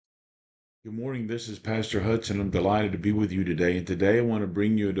Good morning. This is Pastor Hudson. I'm delighted to be with you today. And today I want to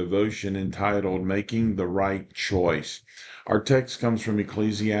bring you a devotion entitled Making the Right Choice. Our text comes from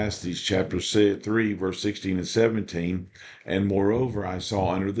Ecclesiastes chapter 3, verse 16 and 17. And moreover, I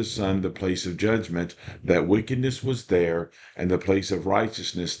saw under the sun the place of judgment, that wickedness was there, and the place of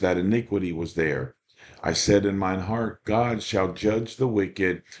righteousness, that iniquity was there. I said in mine heart, God shall judge the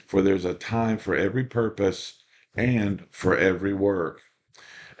wicked, for there's a time for every purpose and for every work.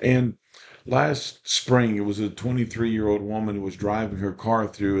 And last spring, it was a 23-year-old woman who was driving her car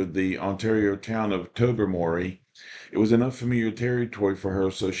through the Ontario town of Tobermory. It was an unfamiliar territory for her,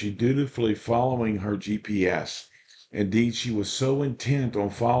 so she dutifully following her GPS. Indeed, she was so intent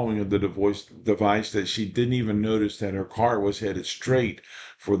on following the device that she didn't even notice that her car was headed straight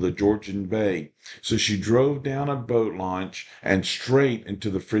for the Georgian Bay. So she drove down a boat launch and straight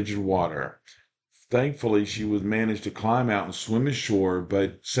into the frigid water. Thankfully, she was managed to climb out and swim ashore,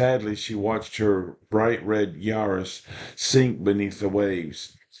 but sadly, she watched her bright red Yaris sink beneath the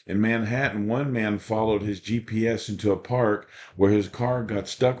waves. In Manhattan, one man followed his GPS into a park where his car got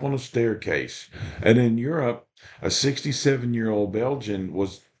stuck on a staircase. And in Europe, a 67-year-old Belgian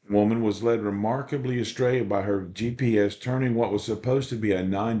woman was led remarkably astray by her GPS, turning what was supposed to be a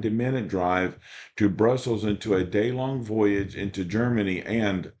 90-minute drive to Brussels into a day-long voyage into Germany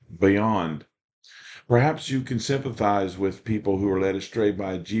and beyond. Perhaps you can sympathize with people who are led astray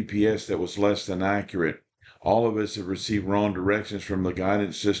by a GPS that was less than accurate. All of us have received wrong directions from the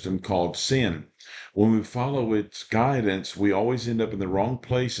guidance system called sin. When we follow its guidance, we always end up in the wrong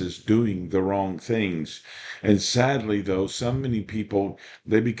places doing the wrong things. And sadly, though, so many people,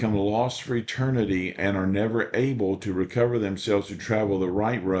 they become lost for eternity and are never able to recover themselves to travel the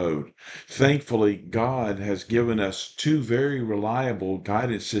right road. Thankfully, God has given us two very reliable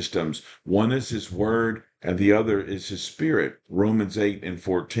guidance systems. One is His Word, and the other is His Spirit. Romans 8 and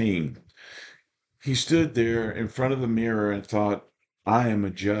 14. He stood there in front of the mirror and thought, I am a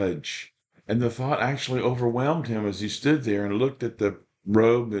judge. And the thought actually overwhelmed him as he stood there and looked at the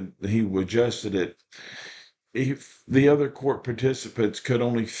robe and he adjusted it. If the other court participants could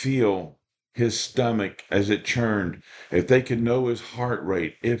only feel his stomach as it churned, if they could know his heart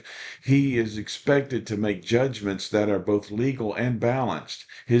rate, if he is expected to make judgments that are both legal and balanced,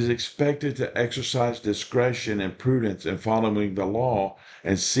 he is expected to exercise discretion and prudence in following the law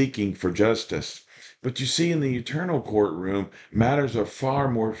and seeking for justice. But you see, in the eternal courtroom, matters are far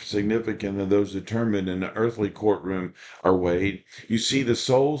more significant than those determined in the earthly courtroom are weighed. You see, the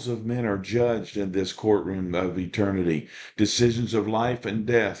souls of men are judged in this courtroom of eternity. Decisions of life and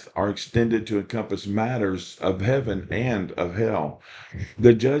death are extended to encompass matters of heaven and of hell.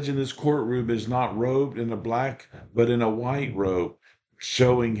 The judge in this courtroom is not robed in a black, but in a white robe,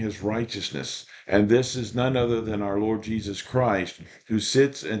 showing his righteousness. And this is none other than our Lord Jesus Christ, who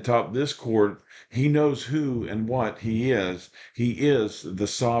sits atop this court. He knows who and what he is. He is the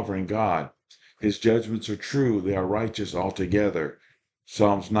sovereign God. His judgments are true, they are righteous altogether.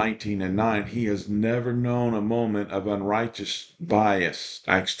 Psalms 19 and 9, he has never known a moment of unrighteous bias.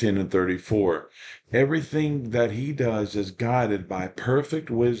 Acts 10 and 34. Everything that he does is guided by perfect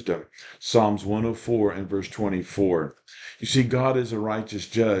wisdom. Psalms 104 and verse 24. You see, God is a righteous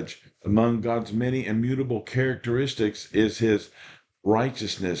judge. Among God's many immutable characteristics is his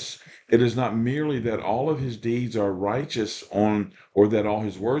righteousness. It is not merely that all of his deeds are righteous or that all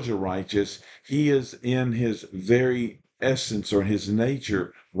his words are righteous. He is in his very essence or his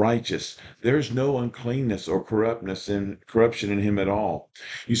nature righteous. There is no uncleanness or corruption in him at all.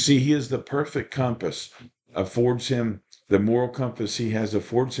 You see, he is the perfect compass, affords him the moral compass he has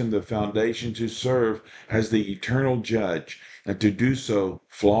affords him the foundation to serve as the eternal judge and to do so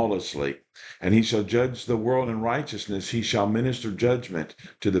flawlessly. And he shall judge the world in righteousness. He shall minister judgment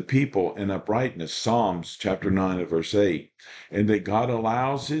to the people in uprightness. Psalms chapter 9 and verse 8. And that God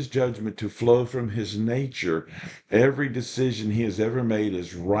allows his judgment to flow from his nature. Every decision he has ever made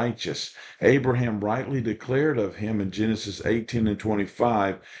is righteous. Abraham rightly declared of him in Genesis 18 and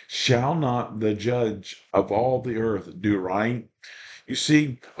 25, shall not the judge of all the earth do right? You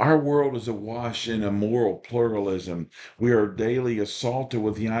see, our world is awash in a moral pluralism. We are daily assaulted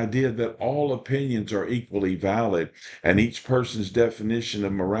with the idea that all opinions are equally valid and each person's definition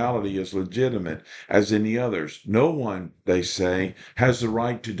of morality is legitimate as any others. No one, they say, has the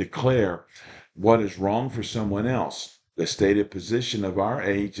right to declare what is wrong for someone else. The stated position of our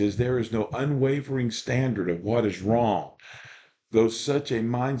age is there is no unwavering standard of what is wrong. Though such a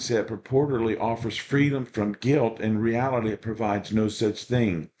mindset purportedly offers freedom from guilt, in reality it provides no such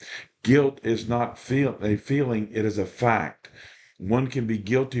thing. Guilt is not a feeling, it is a fact. One can be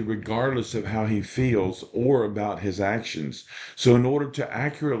guilty regardless of how he feels or about his actions. So, in order to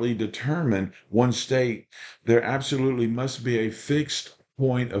accurately determine one's state, there absolutely must be a fixed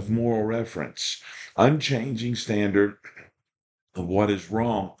point of moral reference, unchanging standard of what is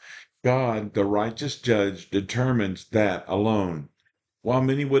wrong. God, the righteous judge, determines that alone. While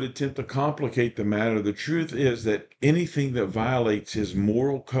many would attempt to complicate the matter, the truth is that anything that violates his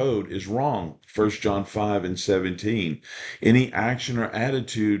moral code is wrong. 1 John 5 and 17. Any action or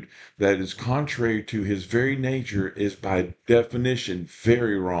attitude that is contrary to his very nature is by definition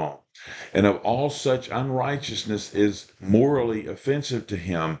very wrong. And of all such unrighteousness is morally offensive to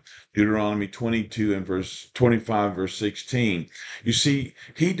him. Deuteronomy 22 and verse 25, verse 16. You see,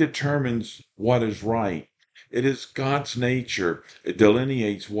 he determines what is right. It is God's nature. It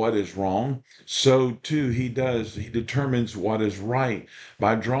delineates what is wrong. So too he does. He determines what is right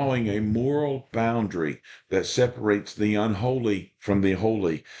by drawing a moral boundary that separates the unholy from the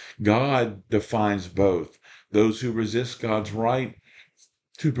holy. God defines both. Those who resist God's right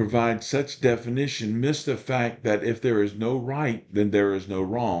to provide such definition miss the fact that if there is no right, then there is no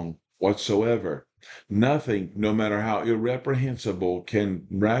wrong whatsoever. Nothing, no matter how irreprehensible, can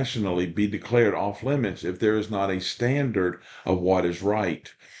rationally be declared off limits if there is not a standard of what is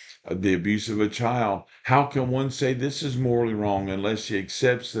right. The abuse of a child. How can one say this is morally wrong unless he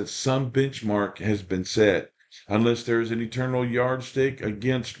accepts that some benchmark has been set? Unless there is an eternal yardstick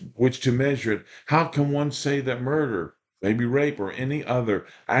against which to measure it, how can one say that murder, maybe rape, or any other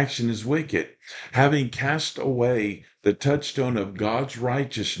action is wicked? Having cast away the touchstone of God's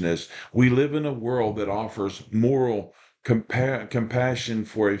righteousness, we live in a world that offers moral compassion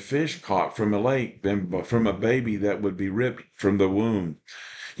for a fish caught from a lake than from a baby that would be ripped from the womb.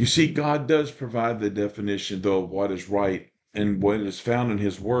 You see, God does provide the definition, though, of what is right and what is found in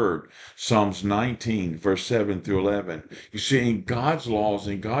his word. Psalms 19, verse 7 through 11. You see, in God's laws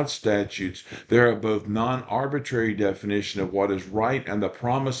and God's statutes, there are both non-arbitrary definition of what is right and the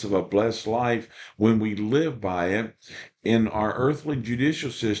promise of a blessed life when we live by it. In our earthly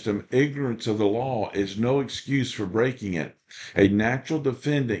judicial system, ignorance of the law is no excuse for breaking it. A natural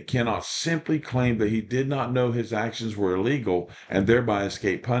defendant cannot simply claim that he did not know his actions were illegal and thereby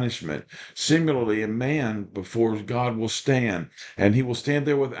escape punishment. Similarly, a man before God will stand, and he will stand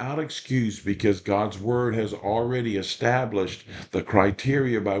there without excuse because God's word has already established the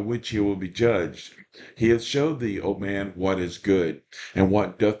criteria by which he will be judged. He hath showed thee, O man, what is good, and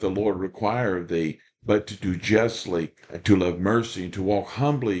what doth the Lord require of thee, but to do justly, and to love mercy, and to walk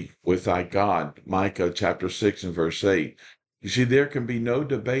humbly with thy God. Micah chapter 6 and verse 8. You see, there can be no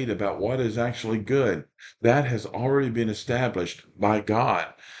debate about what is actually good. That has already been established by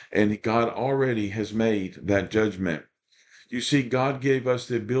God, and God already has made that judgment. You see, God gave us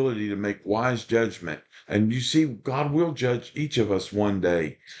the ability to make wise judgment. And you see, God will judge each of us one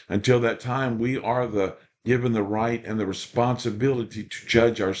day. Until that time, we are given the right and the responsibility to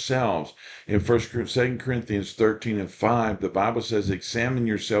judge ourselves. In 2 Corinthians 13 and 5, the Bible says, examine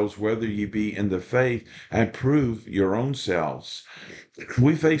yourselves whether ye be in the faith and prove your own selves.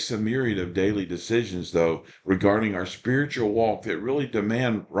 We face a myriad of daily decisions, though, regarding our spiritual walk that really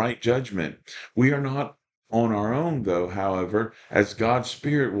demand right judgment. We are not on our own, though, however, as God's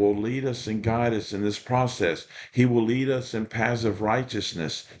Spirit will lead us and guide us in this process. He will lead us in paths of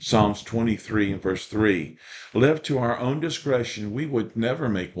righteousness. Psalms 23 and verse 3. Left to our own discretion, we would never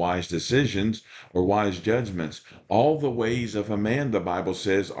make wise decisions or wise judgments. All the ways of a man, the Bible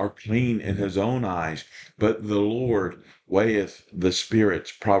says, are clean in his own eyes, but the Lord weigheth the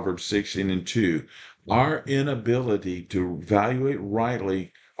spirits. Proverbs 16 and 2. Our inability to evaluate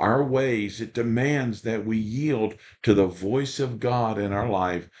rightly our ways, it demands that we yield to the voice of God in our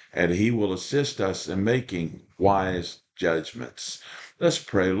life, and he will assist us in making wise judgments. Let's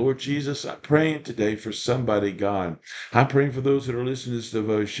pray. Lord Jesus, I'm praying today for somebody, God. I'm praying for those that are listening to this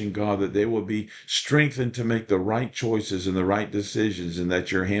devotion, God, that they will be strengthened to make the right choices and the right decisions, and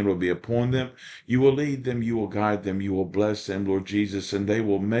that your hand will be upon them. You will lead them, you will guide them, you will bless them, Lord Jesus, and they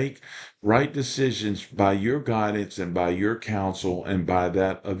will make right decisions by your guidance and by your counsel and by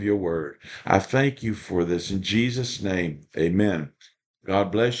that of your word. I thank you for this in Jesus' name. Amen.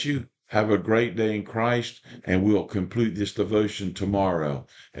 God bless you. Have a great day in Christ, and we'll complete this devotion tomorrow.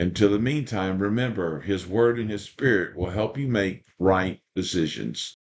 Until the meantime, remember, his word and his spirit will help you make right decisions.